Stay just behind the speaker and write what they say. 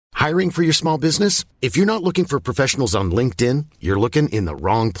Hiring for your small business? If you're not looking for professionals on LinkedIn, you're looking in the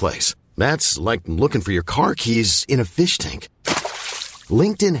wrong place. That's like looking for your car keys in a fish tank.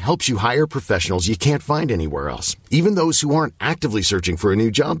 LinkedIn helps you hire professionals you can't find anywhere else, even those who aren't actively searching for a new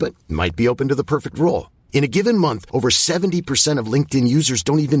job but might be open to the perfect role. In a given month, over 70% of LinkedIn users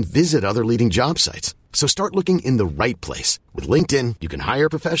don't even visit other leading job sites. So start looking in the right place. With LinkedIn, you can hire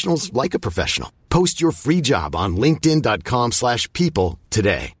professionals like a professional. Post your free job on linkedin.com/people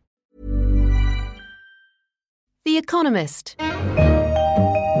today. The Economist.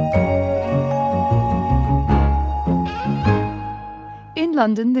 In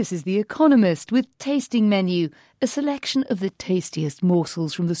London, this is The Economist with Tasting Menu, a selection of the tastiest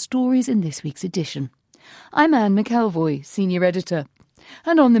morsels from the stories in this week's edition. I'm Anne McElvoy, Senior Editor.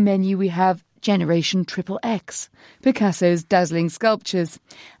 And on the menu we have Generation XXX, Picasso's dazzling sculptures,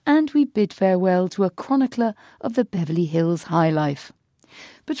 and we bid farewell to a chronicler of the Beverly Hills high life.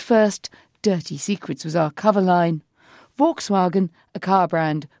 But first, Dirty Secrets was our cover line. Volkswagen, a car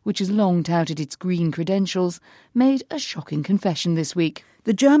brand which has long touted its green credentials, made a shocking confession this week.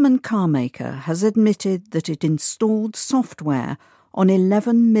 The German car maker has admitted that it installed software on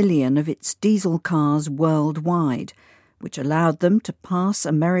 11 million of its diesel cars worldwide, which allowed them to pass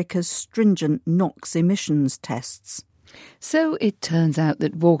America's stringent NOx emissions tests. So it turns out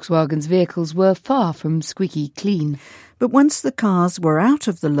that Volkswagen's vehicles were far from squeaky clean. But once the cars were out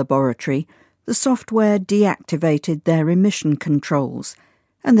of the laboratory, the software deactivated their emission controls,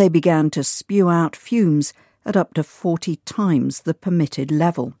 and they began to spew out fumes at up to 40 times the permitted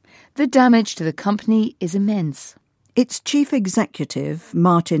level. The damage to the company is immense. Its chief executive,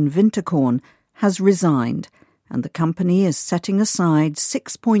 Martin Winterkorn, has resigned, and the company is setting aside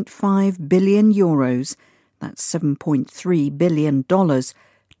 €6.5 billion, that's $7.3 billion,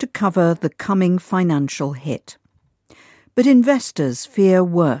 to cover the coming financial hit. But investors fear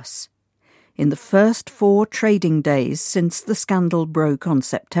worse. In the first 4 trading days since the scandal broke on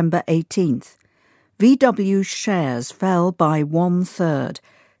September 18th, VW's shares fell by 1/3,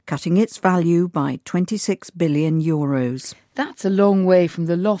 cutting its value by €26 billion. That's a long way from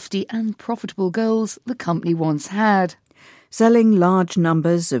the lofty and profitable goals the company once had. Selling large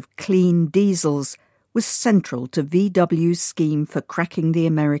numbers of clean diesels was central to VW's scheme for cracking the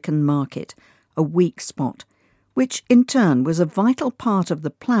American market, a weak spot, which in turn was a vital part of the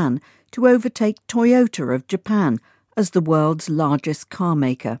plan to overtake Toyota of Japan as the world's largest car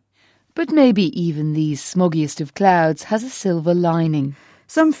maker. But maybe even the smoggiest of clouds has a silver lining.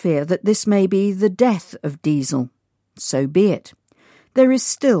 Some fear that this may be the death of diesel. So be it. There is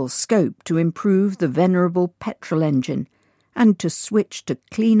still scope to improve the venerable petrol engine and to switch to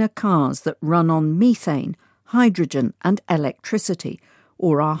cleaner cars that run on methane, hydrogen and electricity,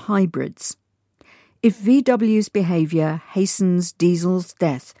 or are hybrids. If VW's behaviour hastens diesel's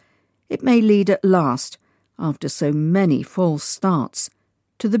death, it may lead at last, after so many false starts,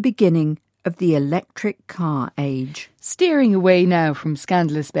 to the beginning of the electric car age. Steering away now from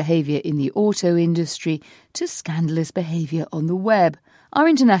scandalous behaviour in the auto industry to scandalous behaviour on the web, our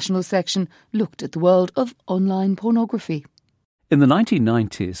international section looked at the world of online pornography. In the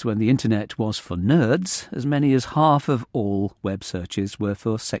 1990s, when the internet was for nerds, as many as half of all web searches were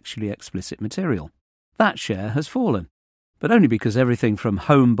for sexually explicit material. That share has fallen, but only because everything from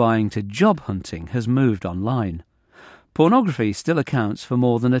home buying to job hunting has moved online. Pornography still accounts for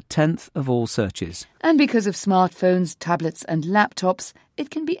more than 1/10 of all searches. And because of smartphones, tablets and laptops, it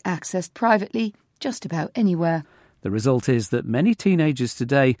can be accessed privately just about anywhere. The result is that many teenagers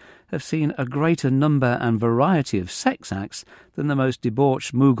today have seen a greater number and variety of sex acts than the most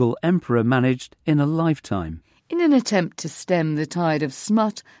debauched Mughal emperor managed in a lifetime. In an attempt to stem the tide of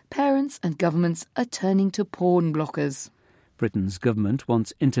smut, parents and governments are turning to porn blockers. Britain's government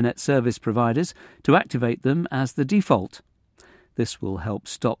wants internet service providers to activate them as the default. This will help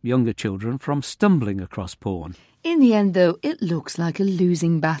stop younger children from stumbling across porn. In the end, though, it looks like a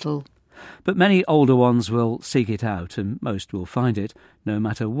losing battle. But many older ones will seek it out, and most will find it, no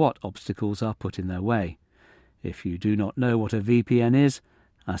matter what obstacles are put in their way. If you do not know what a VPN is,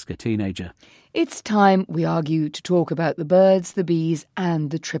 ask a teenager. It's time, we argue, to talk about the birds, the bees and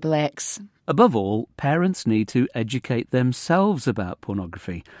the XXX. Above all, parents need to educate themselves about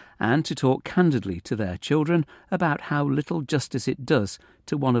pornography and to talk candidly to their children about how little justice it does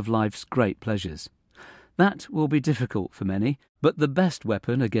to one of life's great pleasures. That will be difficult for many, but the best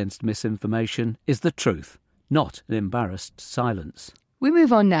weapon against misinformation is the truth, not an embarrassed silence. We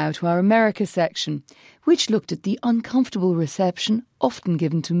move on now to our America section, which looked at the uncomfortable reception often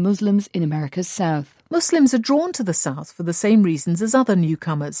given to Muslims in America's South. Muslims are drawn to the South for the same reasons as other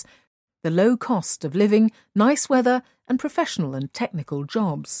newcomers. the low cost of living, nice weather and professional and technical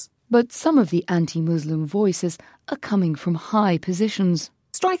jobs. But some of the anti-Muslim voices are coming from high positions.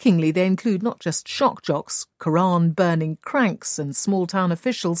 Strikingly, they include not just shock jocks, Quran-burning cranks and small-town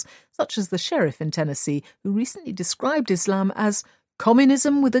officials, such as the sheriff in Tennessee, who recently described Islam as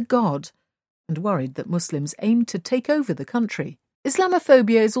communism with a god, and worried that Muslims aim to take over the country.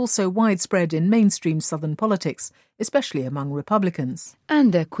 Islamophobia is also widespread in mainstream southern politics, especially among Republicans.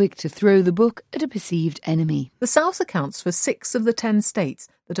 And they're quick to throw the book at a perceived enemy. The South accounts for 6 of the 10 states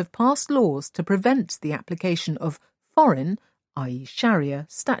that have passed laws to prevent the application of foreign, i.e. Sharia,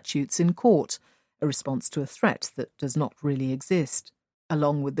 statutes in court, a response to a threat that does not really exist.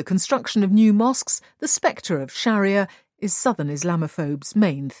 Along with the construction of new mosques, the spectre of Sharia is Southern Islamophobes'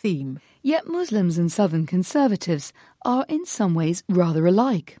 main theme. Yet Muslims and Southern conservatives are in some ways rather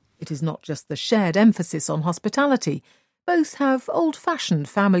alike. It is not just the shared emphasis on hospitality. Both have old-fashioned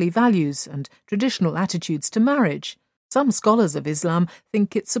family values and traditional attitudes to marriage. Some scholars of Islam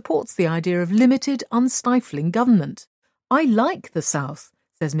think it supports the idea of limited, unstifling government. I like the South,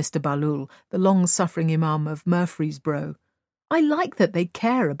 says Mr. Balul, the long-suffering Imam of Murfreesboro. I like that they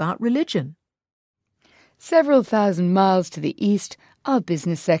care about religion. Several thousand miles to the east, our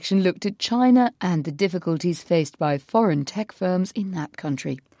business section looked at China and the difficulties faced by foreign tech firms in that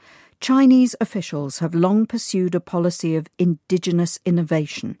country. Chinese officials have long pursued a policy of indigenous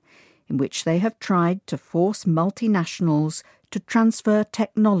innovation, in which they have tried to force multinationals to transfer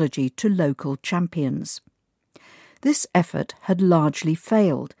technology to local champions. This effort had largely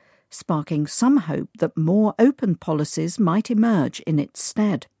failed, sparking some hope that more open policies might emerge in its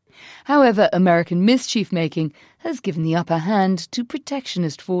stead. However, American mischief-making has given the upper hand to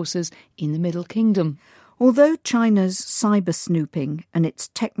protectionist forces in the Middle Kingdom. Although China's cyber-snooping and its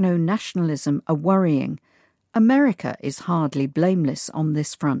techno-nationalism are worrying, America is hardly blameless on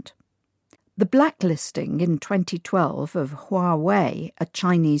this front. The blacklisting in 2012 of Huawei, a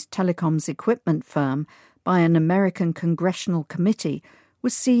Chinese telecoms equipment firm, by an American congressional committee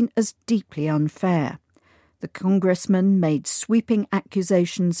was seen as deeply unfair. The congressman made sweeping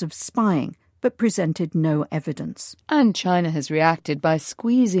accusations of spying, but presented no evidence. And China has reacted by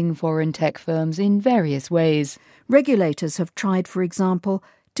squeezing foreign tech firms in various ways. Regulators have tried, for example,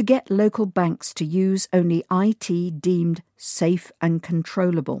 to get local banks to use only IT deemed safe and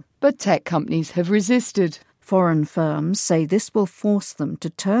controllable. But tech companies have resisted. Foreign firms say this will force them to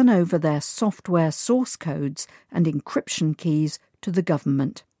turn over their software source codes and encryption keys to the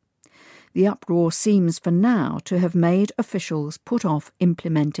government. The uproar seems for now to have made officials put off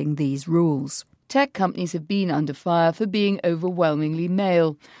implementing these rules. Tech companies have been under fire for being overwhelmingly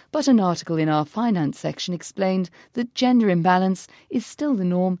male, but an article in our finance section explained that gender imbalance is still the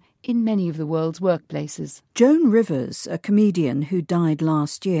norm in many of the world's workplaces. Joan Rivers, a comedian who died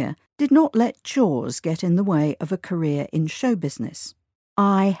last year, did not let chores get in the way of a career in show business.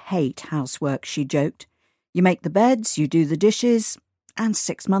 "I hate housework," she joked. "You make the beds, you do the dishes, and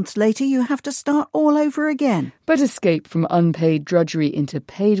 6 months later you have to start all over again." But escape from unpaid drudgery into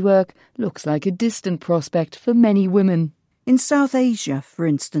paid work looks like a distant prospect for many women. In South Asia, for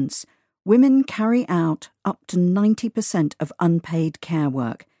instance, women carry out up to 90% of unpaid care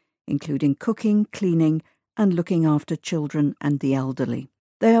work, including cooking, cleaning, and looking after children and the elderly.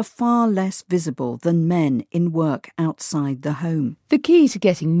 They are far less visible than men in work outside the home. The key to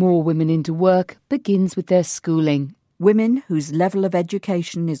getting more women into work begins with their schooling. Women whose level of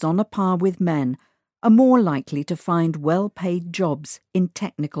education is on a par with men are more likely to find well-paid jobs in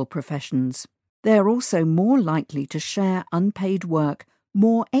technical professions. They are also more likely to share unpaid work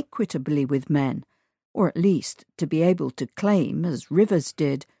more equitably with men, or at least to be able to claim, as Rivers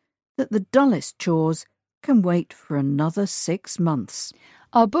did, that the dullest chores can wait for another 6 months.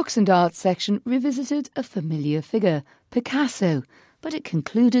 Our books and arts section revisited a familiar figure, Picasso, but it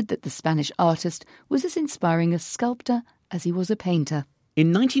concluded that the Spanish artist was as inspiring a sculptor as he was a painter.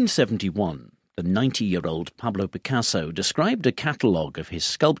 In 1971, the 90-year-old Pablo Picasso described a catalogue of his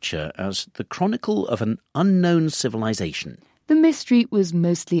sculpture as the chronicle of an unknown civilization. The mystery was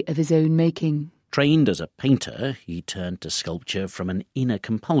mostly of his own making. Trained as a painter, he turned to sculpture from an inner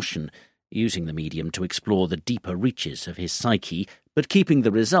compulsion, using the medium to explore the deeper reaches of his psyche, but keeping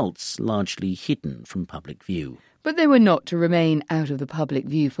the results largely hidden from public view. But they were not to remain out of the public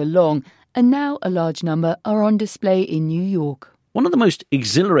view for long, and now a large number are on display in New York. One of the most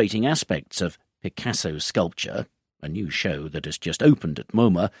exhilarating aspects of Picasso's sculpture, a new show that has just opened at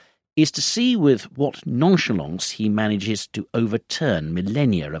MoMA, is to see with what nonchalance he manages to overturn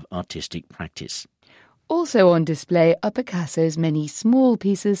millennia of artistic practice. Also on display are Picasso's many small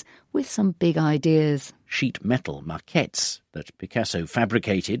pieces with some big ideas. Sheet metal maquettes that Picasso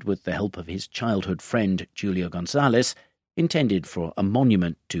fabricated with the help of his childhood friend Julio González, intended for a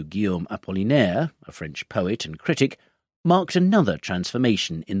monument to Guillaume Apollinaire, a French poet and critic, marked another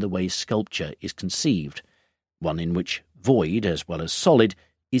transformation in the way sculpture is conceived, one in which void as well as solid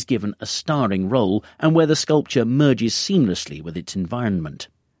is given a starring role and where the sculpture merges seamlessly with its environment.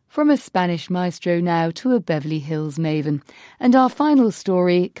 From a Spanish maestro now to a Beverly Hills maven. And our final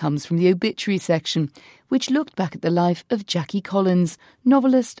story comes from the obituary section, which looked back at the life of Jackie Collins,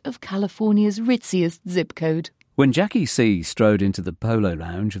 novelist of California's ritziest zip code. When Jackie C. strode into the polo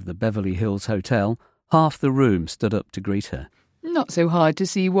lounge of the Beverly Hills Hotel, half the room stood up to greet her. Not so hard to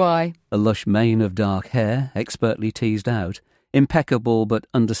see why. A lush mane of dark hair, expertly teased out, impeccable but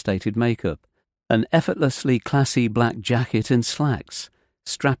understated makeup, an effortlessly classy black jacket and slacks,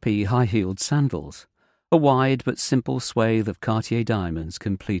 strappy high-heeled sandals. A wide but simple swathe of Cartier diamonds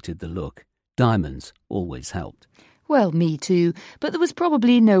completed the look. Diamonds always helped. Well, me too, but there was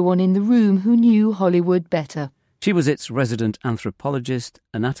probably no one in the room who knew Hollywood better. She was its resident anthropologist,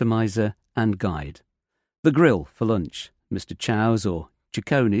 anatomizer and guide. The Grill for lunch, Mr. Chow's or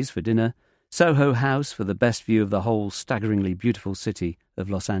Cicconi's for dinner, Soho House for the best view of the whole staggeringly beautiful city of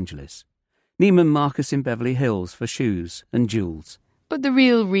Los Angeles, Neiman Marcus in Beverly Hills for shoes and jewels. But the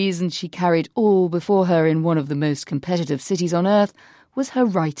real reason she carried all before her in one of the most competitive cities on earth was her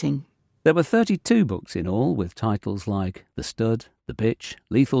writing. There were 32 books in all, with titles like The Stud, The Bitch,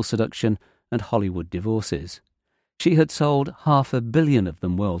 Lethal Seduction and Hollywood Divorces. She had sold 500 million of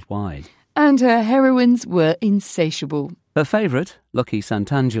them worldwide. And her heroines were insatiable. Her favourite, Lucky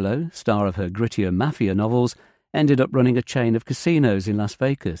Santangelo, star of her grittier mafia novels, ended up running a chain of casinos in Las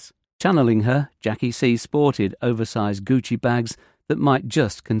Vegas. Channeling her, Jackie C. sported oversized Gucci bags that might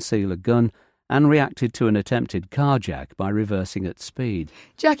just conceal a gun and reacted to an attempted carjack by reversing at speed.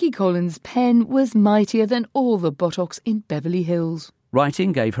 Jackie Collins' pen was mightier than all the buttocks in Beverly Hills.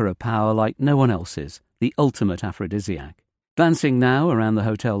 Writing gave her a power like no one else's, the ultimate aphrodisiac. Glancing now around the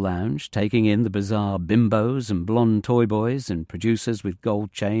hotel lounge, taking in the bizarre bimbos and blonde toy boys and producers with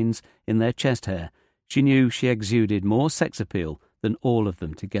gold chains in their chest hair, she knew she exuded more sex appeal than all of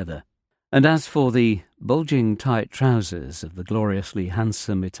them together. And as for the bulging tight trousers of the gloriously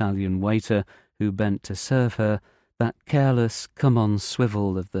handsome Italian waiter who bent to serve her, that careless come-on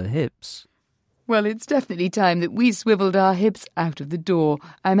swivel of the hips. Well, it's definitely time that we swiveled our hips out of the door.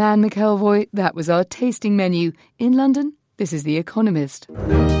 I'm Anne McElvoy. That was our tasting menu. In London, this is The Economist.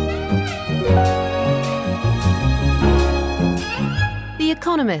 The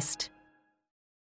Economist.